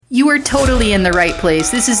You are totally in the right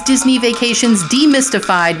place. This is Disney Vacations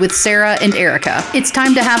Demystified with Sarah and Erica. It's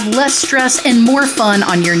time to have less stress and more fun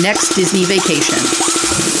on your next Disney vacation.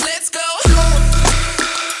 Let's go!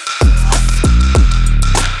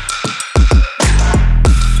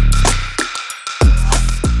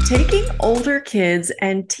 Taking older kids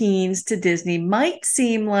and teens to Disney might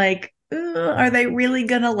seem like, are they really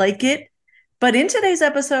going to like it? But in today's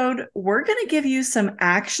episode, we're going to give you some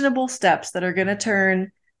actionable steps that are going to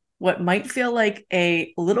turn what might feel like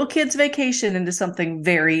a little kid's vacation into something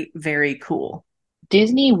very, very cool.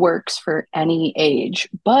 Disney works for any age,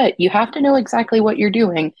 but you have to know exactly what you're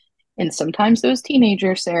doing. And sometimes those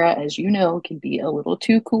teenagers, Sarah, as you know, can be a little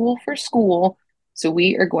too cool for school. So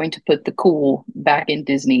we are going to put the cool back in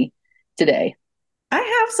Disney today. I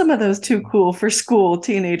have some of those too cool for school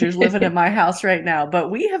teenagers living in my house right now,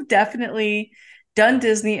 but we have definitely done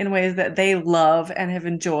Disney in ways that they love and have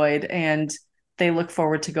enjoyed, and they look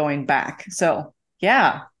forward to going back. So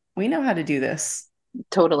yeah, we know how to do this.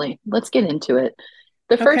 Totally. Let's get into it.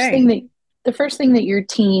 The first Okay. thing that the first thing that your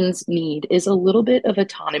teens need is a little bit of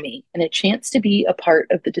autonomy and a chance to be a part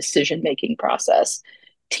of the decision-making process.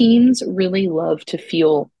 Teens really love to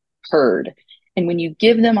feel heard. And when you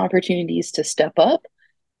give them opportunities to step up,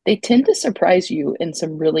 they tend to surprise you in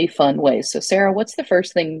some really fun ways. So, Sarah, what's the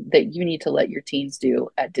first thing that you need to let your teens do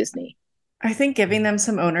at Disney? I think giving them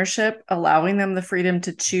some ownership, allowing them the freedom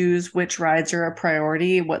to choose which rides are a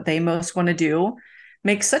priority, what they most want to do,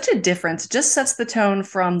 makes such a difference. It just sets the tone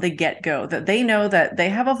from the get-go that they know that they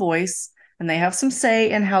have a voice and they have some say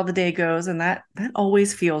in how the day goes. And that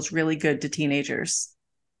always feels really good to teenagers.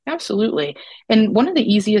 Absolutely. And one of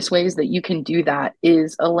the easiest ways that you can do that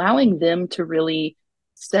is allowing them to really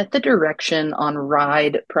set the direction on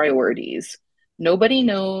ride priorities. Nobody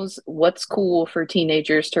knows what's cool for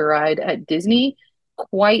teenagers to ride at Disney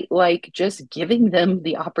quite like just giving them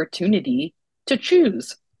the opportunity to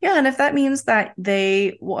choose. Yeah, and if that means that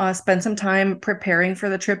they spend some time preparing for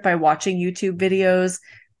the trip by watching YouTube videos,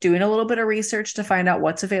 doing a little bit of research to find out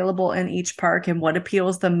what's available in each park and what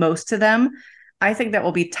appeals the most to them, I think that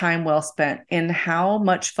will be time well spent in how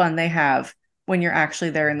much fun they have when you're actually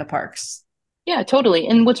there in the parks. Yeah, totally.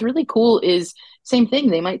 And what's really cool is same thing,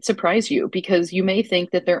 they might surprise you because you may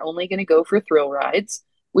think that they're only going to go for thrill rides,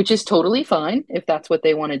 which is totally fine if that's what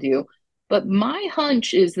they want to do. But my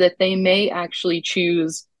hunch is that they may actually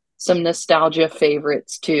choose some nostalgia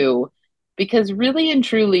favorites too, because really and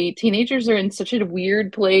truly, teenagers are in such a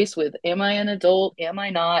weird place with am I an adult? Am I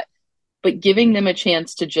not? But giving them a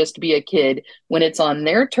chance to just be a kid when it's on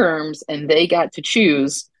their terms and they got to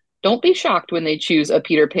choose, don't be shocked when they choose a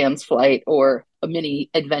Peter Pan's Flight or a mini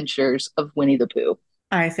adventures of Winnie the Pooh.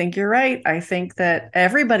 I think you're right. I think that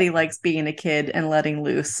everybody likes being a kid and letting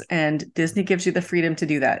loose, and Disney gives you the freedom to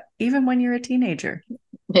do that, even when you're a teenager.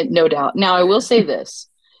 No doubt. Now, I will say this.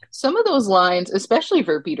 Some of those lines, especially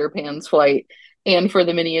for Peter Pan's Flight and for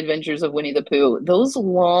the mini adventures of Winnie the Pooh, those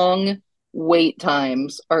long wait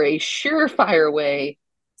times are a surefire way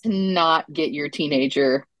to not get your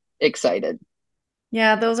teenager excited.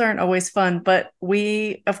 Yeah, those aren't always fun, but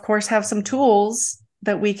we, of course, have some tools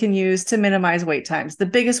that we can use to minimize wait times. The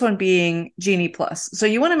biggest one being Genie Plus. So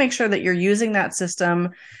you want to make sure that you're using that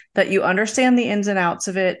system, that you understand the ins and outs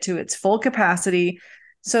of it to its full capacity,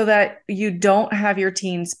 so that you don't have your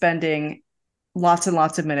teen spending lots and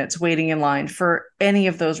lots of minutes waiting in line for any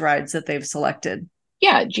of those rides that they've selected.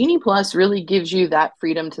 Yeah, Genie Plus really gives you that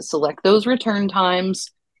freedom to select those return times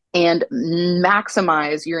and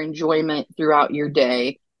maximize your enjoyment throughout your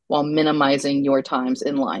day while minimizing your times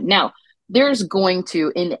in line. Now, there's going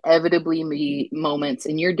to inevitably be moments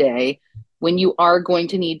in your day when you are going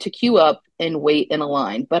to need to queue up and wait in a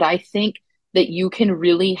line. But I think that you can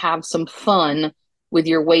really have some fun with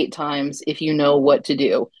your wait times if you know what to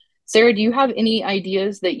do. Sarah, do you have any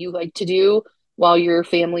ideas that you like to do while your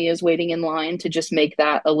family is waiting in line to just make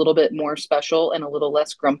that a little bit more special and a little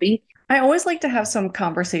less grumpy? I always like to have some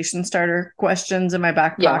conversation starter questions in my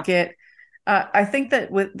back Yeah. pocket. I think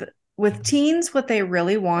that with teens, what they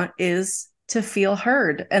really want is to feel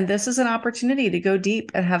heard, and this is an opportunity to go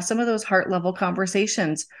deep and have some of those heart level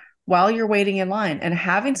conversations while you're waiting in line, and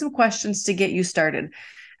having some questions to get you started.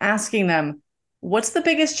 Asking them, what's the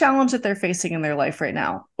biggest challenge that they're facing in their life right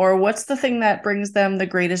now, or what's the thing that brings them the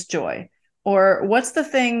greatest joy, or what's the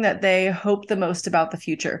thing that they hope the most about the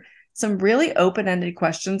future. Some really open-ended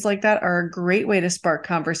questions like that are a great way to spark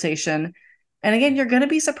conversation. And again, you're going to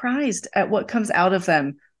be surprised at what comes out of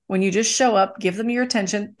them when you just show up, give them your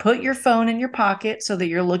attention, put your phone in your pocket so that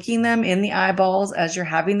you're looking them in the eyeballs as you're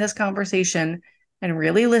having this conversation and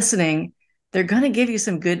really listening. They're going to give you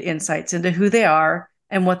some good insights into who they are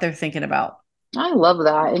and what they're thinking about. I love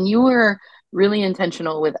that. And you were really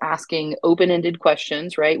intentional with asking open-ended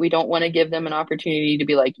questions, right? We don't want to give them an opportunity to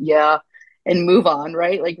be like, yeah, and move on,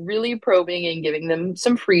 right? Like really probing and giving them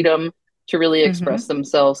some freedom to really express Hmm.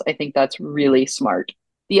 themselves. I think that's really smart.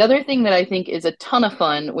 The other thing that I think is a ton of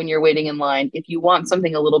fun when you're waiting in line, if you want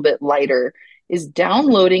something a little bit lighter, is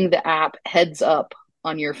downloading the app Heads Up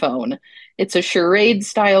on your phone. It's a charade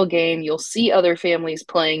style game. You'll see other families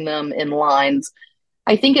playing them in lines.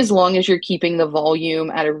 I think as long as you're keeping the volume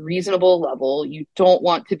at a reasonable level, you don't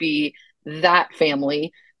want to be that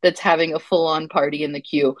family that's having a full on party in the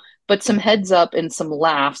queue. But some heads up and some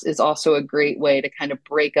laughs is also a great way to kind of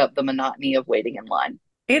break up the monotony of waiting in line.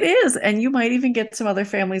 It is. And you might even get some other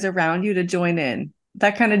families around you to join in.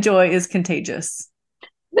 That kind of joy is contagious.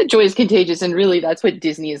 The joy is contagious, and really that's what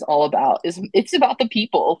Disney is all about. Is it's about the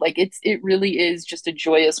people. Like it really is just a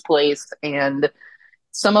joyous place. And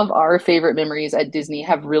some of our favorite memories at Disney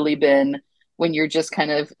have really been when you're just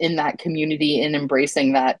kind of in that community and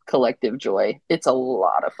embracing that collective joy. It's a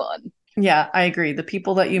lot of fun. Yeah, I agree. The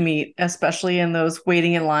people that you meet, especially in those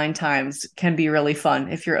waiting in line times, can be really fun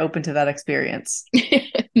if you're open to that experience.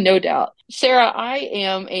 No doubt. Sarah, I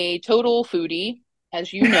am a total foodie,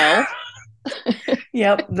 as you know.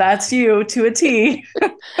 Yep, that's you to a T.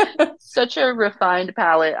 Such a refined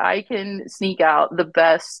palate. I can sneak out the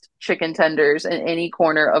best chicken tenders in any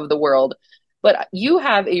corner of the world. But you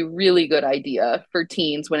have a really good idea for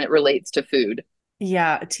teens when it relates to food.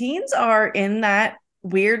 Yeah, teens are in that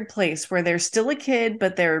weird place where they're still a kid,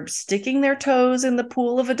 but they're sticking their toes in the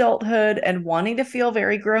pool of adulthood and wanting to feel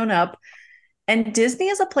very grown up. And Disney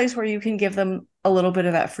is a place where you can give them a little bit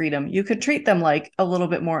of that freedom. You could treat them like a little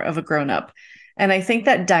bit more of a grown up. And I think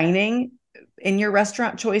that dining in your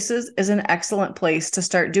restaurant choices is an excellent place to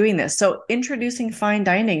start doing this. So, introducing fine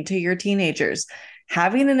dining to your teenagers,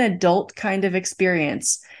 having an adult kind of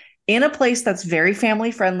experience in a place that's very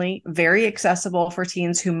family friendly, very accessible for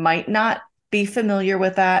teens who might not be familiar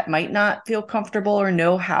with that, might not feel comfortable or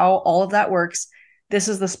know how all of that works. This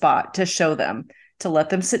is the spot to show them, to let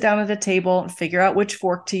them sit down at a table and figure out which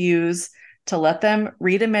fork to use, to let them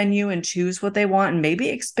read a menu and choose what they want and maybe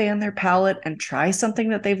expand their palate and try something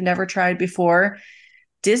that they've never tried before.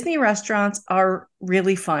 Disney restaurants are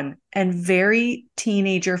really fun and very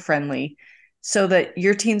teenager friendly so that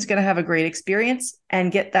your teen's going to have a great experience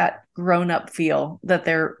and get that grown up feel that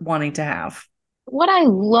they're wanting to have. What I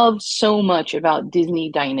love so much about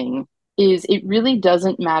Disney dining is it really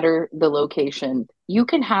doesn't matter the location. You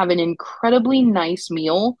can have an incredibly nice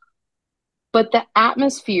meal, but the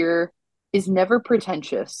atmosphere is never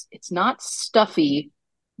pretentious. It's not stuffy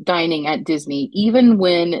dining at Disney, even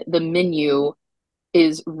when the menu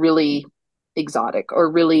is really exotic or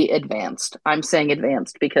really advanced. I'm saying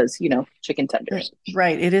advanced because, chicken tenders.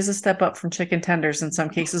 Right. It is a step up from chicken tenders in some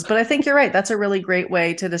cases, but I think you're right. That's a really great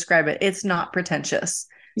way to describe it. It's not pretentious.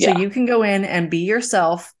 So Yeah. you can go in and be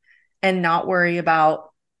yourself and not worry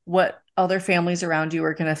about what other families around you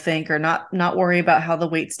are going to think, or not worry about how the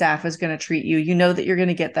wait staff is going to treat you. You know that you're going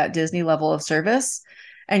to get that Disney level of service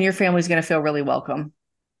and your family's going to feel really welcome.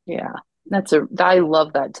 Yeah. I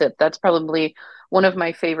love that tip. That's probably one of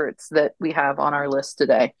my favorites that we have on our list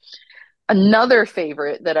today. Another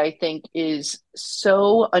favorite that I think is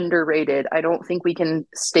so underrated, I don't think we can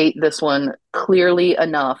state this one clearly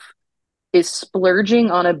enough, is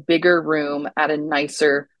splurging on a bigger room at a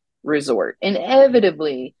nicer resort.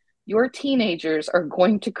 Inevitably, your teenagers are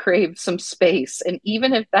going to crave some space. And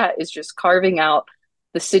even if that is just carving out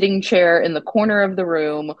the sitting chair in the corner of the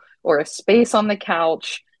room or a space on the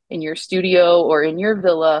couch in your studio or in your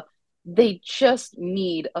villa, they just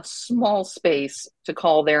need a small space to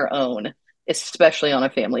call their own, especially on a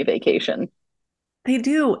family vacation. They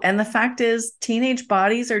do. And the fact is, teenage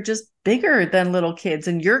bodies are just bigger than little kids.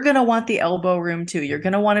 And you're going to want the elbow room too. You're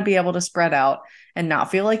going to want to be able to spread out and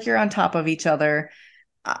not feel like you're on top of each other.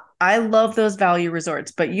 I love those value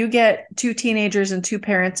resorts, but you get two teenagers and two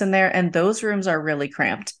parents in there, and those rooms are really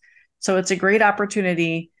cramped. So it's a great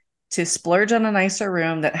opportunity to splurge on a nicer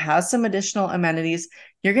room that has some additional amenities.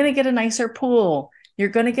 You're going to get a nicer pool. You're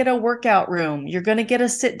going to get a workout room. You're going to get a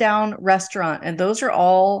sit down restaurant. And those are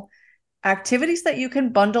all activities that you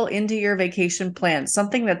can bundle into your vacation plan,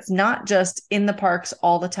 something that's not just in the parks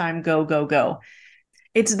all the time, go, go, go.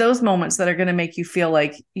 It's those moments that are going to make you feel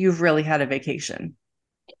like you've really had a vacation.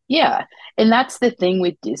 Yeah. And that's the thing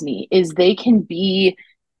with Disney is they can be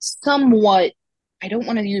somewhat, I don't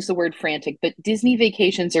want to use the word frantic, but Disney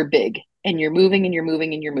vacations are big and you're moving and you're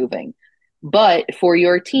moving and you're moving. But for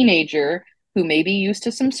your teenager who may be used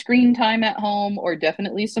to some screen time at home or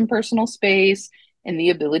definitely some personal space and the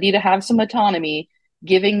ability to have some autonomy,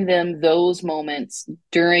 giving them those moments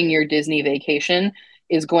during your Disney vacation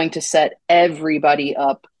is going to set everybody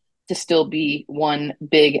up to still be one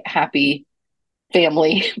big happy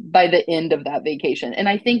family by the end of that vacation. And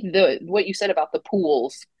I think the what you said about the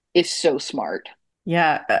pools is so smart.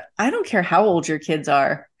 Yeah, I don't care how old your kids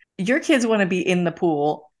are. Your kids want to be in the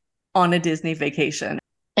pool on a Disney vacation.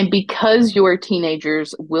 And because your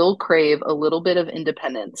teenagers will crave a little bit of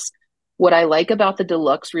independence, what I like about the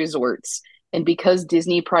deluxe resorts, and because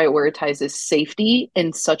Disney prioritizes safety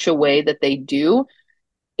in such a way that they do,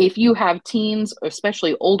 if you have teens,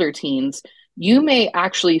 especially older teens, you may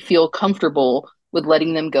actually feel comfortable with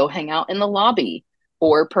letting them go hang out in the lobby,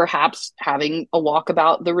 or perhaps having a walk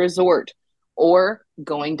about the resort, or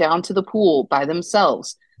going down to the pool by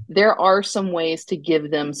themselves. There are some ways to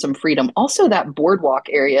give them some freedom. Also, that boardwalk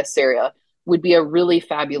area, Sarah, would be a really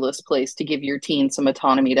fabulous place to give your teens some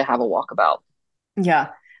autonomy to have a walkabout. Yeah.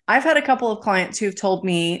 I've had a couple of clients who've told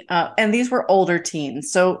me, and these were older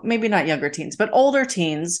teens, so maybe not younger teens, but older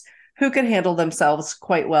teens who could handle themselves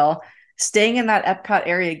quite well. Staying in that Epcot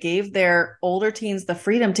area gave their older teens the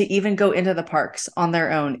freedom to even go into the parks on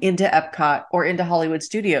their own, into Epcot or into Hollywood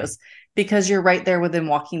Studios, because you're right there within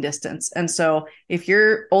walking distance. And so if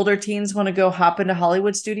your older teens want to go hop into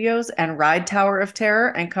Hollywood Studios and ride Tower of Terror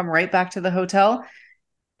and come right back to the hotel,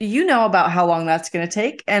 you know about how long that's going to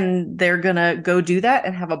take, and they're going to go do that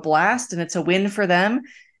and have a blast, and it's a win for them,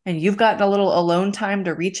 and you've gotten a little alone time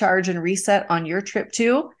to recharge and reset on your trip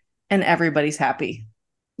too, and everybody's happy.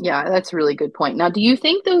 Yeah, that's a really good point. Now, do you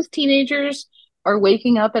think those teenagers are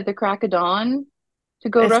waking up at the crack of dawn to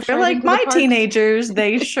go If rush they're right like into the my parks? teenagers,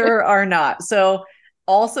 they sure are not. So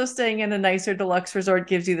also staying in a nicer deluxe resort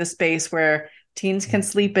gives you the space where teens can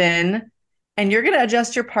sleep in, and you're going to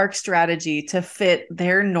adjust your park strategy to fit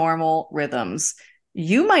their normal rhythms.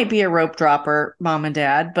 You might be a rope dropper, mom and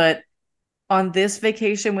dad, but on this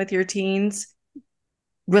vacation with your teens,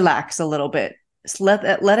 relax a little bit. Just let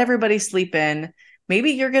everybody sleep in.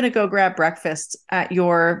 Maybe you're going to go grab breakfast at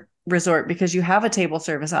your resort because you have a table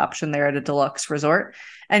service option there at a deluxe resort,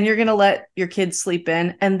 and you're going to let your kids sleep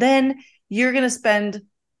in, and then you're going to spend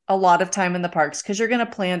a lot of time in the parks because you're going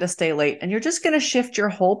to plan to stay late, and you're just going to shift your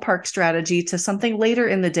whole park strategy to something later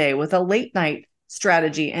in the day with a late night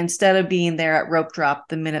strategy instead of being there at rope drop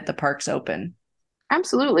the minute the parks open.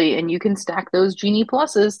 Absolutely. And you can stack those Genie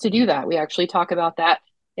Pluses to do that. We actually talk about that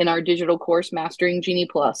in our digital course, Mastering Genie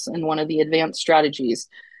Plus, and one of the advanced strategies.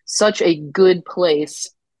 Such a good place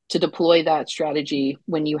to deploy that strategy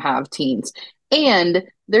when you have teens. And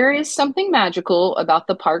there is something magical about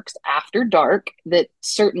the parks after dark that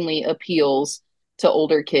certainly appeals to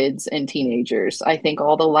older kids and teenagers. I think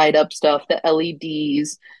all the light up stuff, the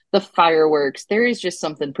LEDs, the fireworks, there is just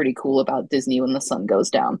something pretty cool about Disney when the sun goes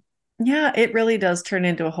down. Yeah, it really does turn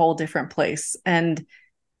into a whole different place. And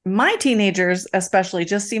my teenagers, especially,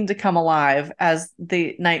 just seem to come alive as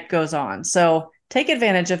the night goes on. So take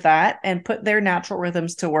advantage of that and put their natural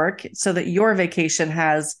rhythms to work so that your vacation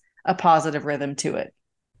has a positive rhythm to it.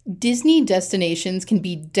 Disney destinations can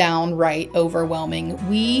be downright overwhelming.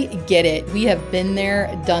 We get it. We have been there,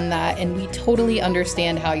 done that, and we totally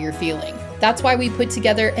understand how you're feeling. That's why we put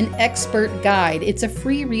together an expert guide. It's a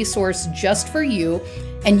free resource just for you,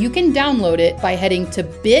 and you can download it by heading to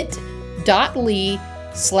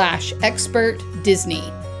bit.ly/expert Disney.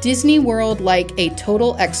 Disney World like a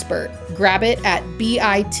total expert. Grab it at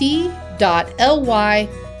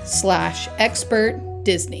bit.ly/expert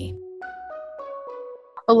Disney.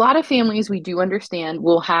 A lot of families, we do understand,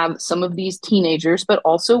 will have some of these teenagers, but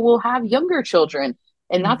also will have younger children.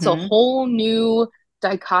 And that's a Mm-hmm. whole new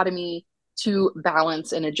dichotomy to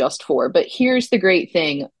balance and adjust for. But here's the great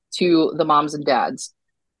thing to the moms and dads: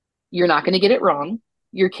 you're not going to get it wrong.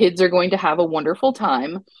 Your kids are going to have a wonderful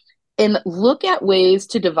time. And look at ways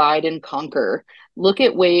to divide and conquer. Look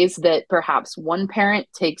at ways that perhaps one parent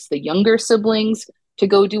takes the younger siblings to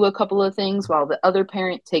go do a couple of things while the other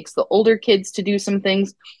parent takes the older kids to do some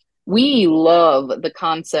things. We love the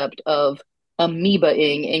concept of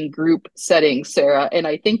amoebaing in group settings, Sarah, and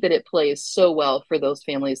I think that it plays so well for those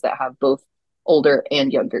families that have both older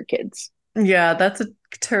and younger kids. Yeah, that's a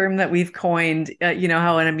term that we've coined. You know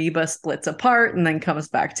how an amoeba splits apart and then comes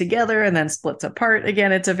back together and then splits apart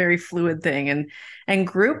again. It's a very fluid thing, and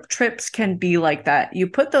group trips can be like that. You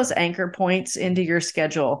put those anchor points into your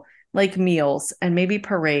schedule, like meals and maybe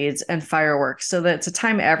parades and fireworks, so that it's a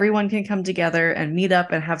time everyone can come together and meet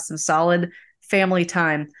up and have some solid family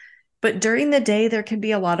time. But during the day, there can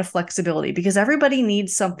be a lot of flexibility because everybody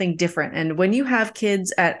needs something different. And when you have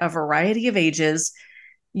kids at a variety of ages,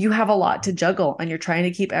 you have a lot to juggle and you're trying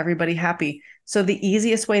to keep everybody happy. So the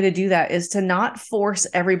easiest way to do that is to not force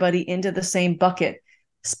everybody into the same bucket.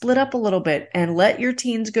 split up a little bit and let your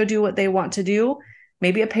teens go do what they want to do.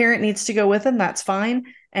 Maybe a parent needs to go with them. That's fine.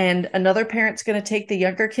 And another parent's going to take the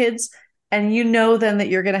younger kids. And you know then that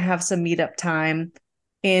you're going to have some meetup time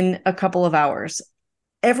in a couple of hours.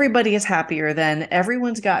 Everybody is happier then.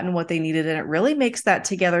 Everyone's gotten what they needed. And it really makes that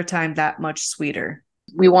together time that much sweeter.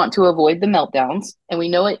 We want to avoid the meltdowns, and we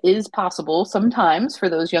know it is possible sometimes for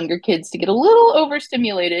those younger kids to get a little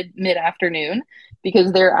overstimulated mid-afternoon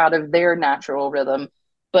because they're out of their natural rhythm.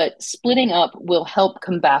 But splitting up will help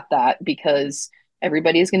combat that because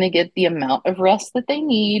everybody's going to get the amount of rest that they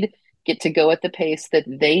need, get to go at the pace that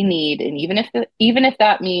they need, and even if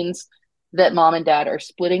that means that mom and dad are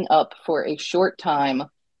splitting up for a short time,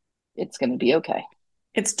 it's going to be okay.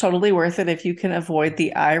 It's totally worth it if you can avoid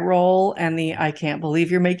the eye roll and the I can't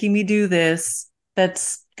believe you're making me do this.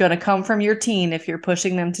 That's going to come from your teen if you're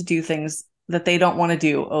pushing them to do things that they don't want to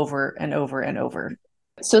do over and over and over.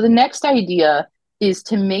 So the next idea is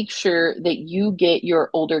to make sure that you get your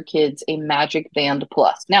older kids a Magic Band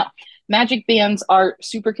Plus. Now, Magic Bands are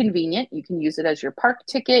super convenient. You can use it as your park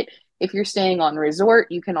ticket. If you're staying on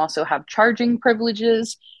resort, you can also have charging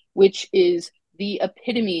privileges, which is the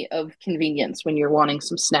epitome of convenience when you're wanting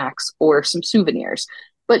some snacks or some souvenirs.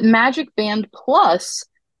 But Magic Band Plus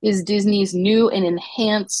is Disney's new and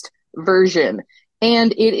enhanced version.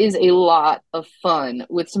 And it is a lot of fun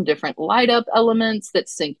with some different light up elements that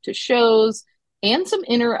sync to shows and some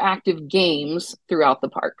interactive games throughout the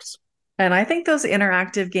parks. And I think those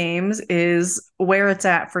interactive games is where it's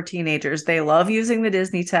at for teenagers. They love using the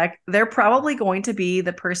Disney tech. They're probably going to be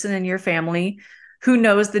the person in your family who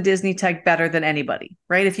knows the Disney tech better than anybody,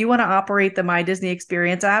 right? If you want to operate the My Disney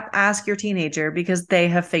Experience app, ask your teenager because they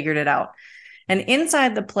have figured it out. And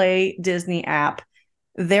inside the Play Disney app,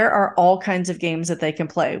 there are all kinds of games that they can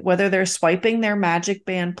play, whether they're swiping their Magic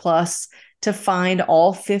Band Plus to find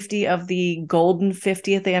all 50 of the golden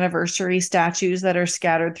 50th anniversary statues that are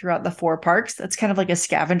scattered throughout the 4 parks. That's kind of like a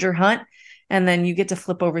scavenger hunt. And then you get to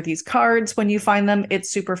flip over these cards when you find them.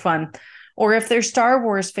 It's super fun. Or if they're Star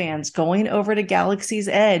Wars fans, going over to Galaxy's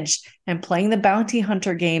Edge and playing the Bounty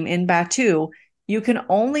Hunter game in Batuu, you can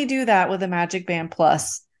only do that with a Magic Band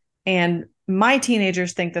Plus. And my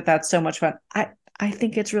teenagers think that that's so much fun. I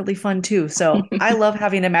think it's really fun too. So I love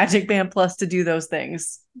having a Magic Band Plus to do those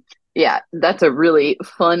things. Yeah, that's a really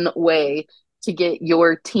fun way to get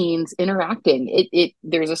your teens interacting.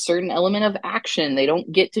 There's a certain element of action. They don't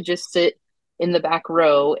get to just sit in the back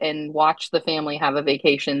row and watch the family have a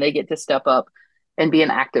vacation. They get to step up and be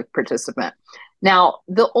an active participant. Now,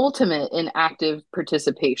 the ultimate in active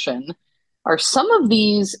participation are some of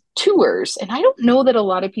these tours. And I don't know that a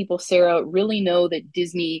lot of people, Sarah, really know that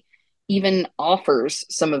Disney even offers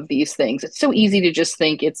some of these things. It's so easy to just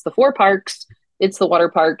think it's the 4 parks, it's the water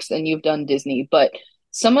parks, and you've done Disney. But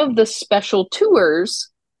some of the special tours,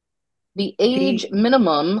 the age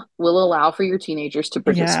minimum will allow for your teenagers to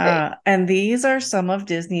participate. Yeah, and these are some of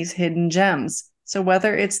Disney's hidden gems. So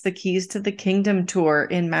whether it's the Keys to the Kingdom tour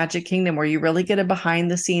in Magic Kingdom, where you really get a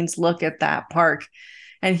behind the scenes look at that park,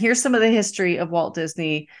 and here's some of the history of Walt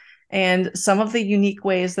Disney and some of the unique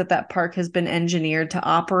ways that that park has been engineered to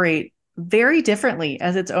operate very differently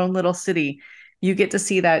as its own little city. You get to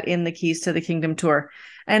see that in the Keys to the Kingdom tour.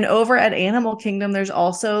 And over at Animal Kingdom, there's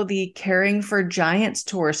also the Caring for Giants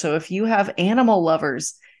tour. So if you have animal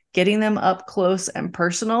lovers, getting them up close and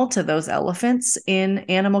personal to those elephants in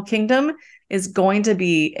Animal Kingdom is going to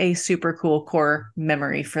be a super cool core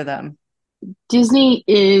memory for them. Disney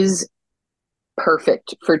is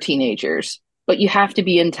perfect for teenagers, but you have to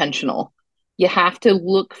be intentional. You have to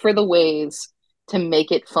look for the ways to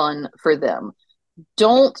make it fun for them.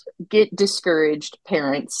 Don't get discouraged,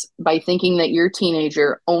 parents, by thinking that your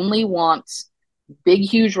teenager only wants big,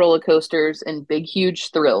 huge roller coasters and big,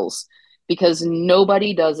 huge thrills, because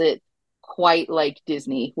nobody does it quite like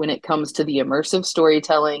Disney when it comes to the immersive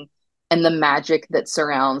storytelling and the magic that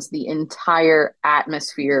surrounds the entire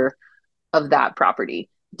atmosphere of that property.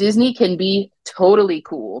 Disney can be totally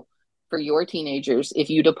cool for your teenagers if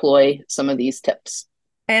you deploy some of these tips.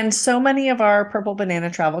 And so many of our Purple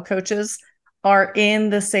Banana travel coaches are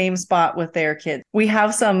in the same spot with their kids. We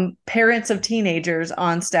have some parents of teenagers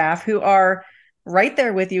on staff who are right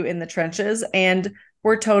there with you in the trenches, and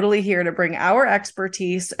we're totally here to bring our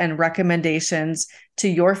expertise and recommendations to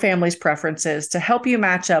your family's preferences to help you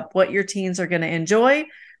match up what your teens are going to enjoy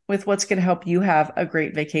with what's going to help you have a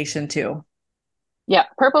great vacation too. Yeah,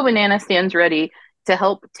 Purple Banana stands ready to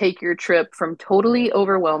help take your trip from totally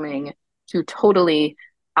overwhelming to totally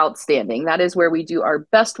outstanding. That is where we do our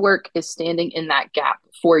best work, is standing in that gap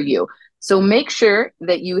for you. So make sure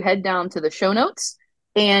that you head down to the show notes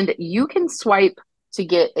and you can swipe to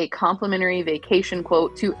get a complimentary vacation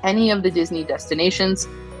quote to any of the Disney destinations.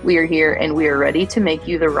 We are here and we are ready to make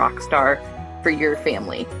you the rock star for your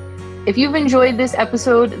family. If you've enjoyed this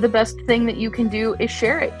episode, the best thing that you can do is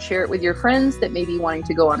share it. Share it with your friends that may be wanting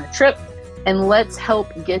to go on a trip, and let's help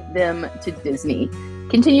get them to Disney.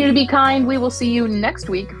 Continue to be kind. We will see you next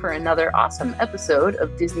week for another awesome episode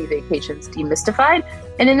of Disney Vacations Demystified.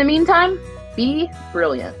 And in the meantime, be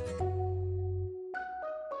brilliant.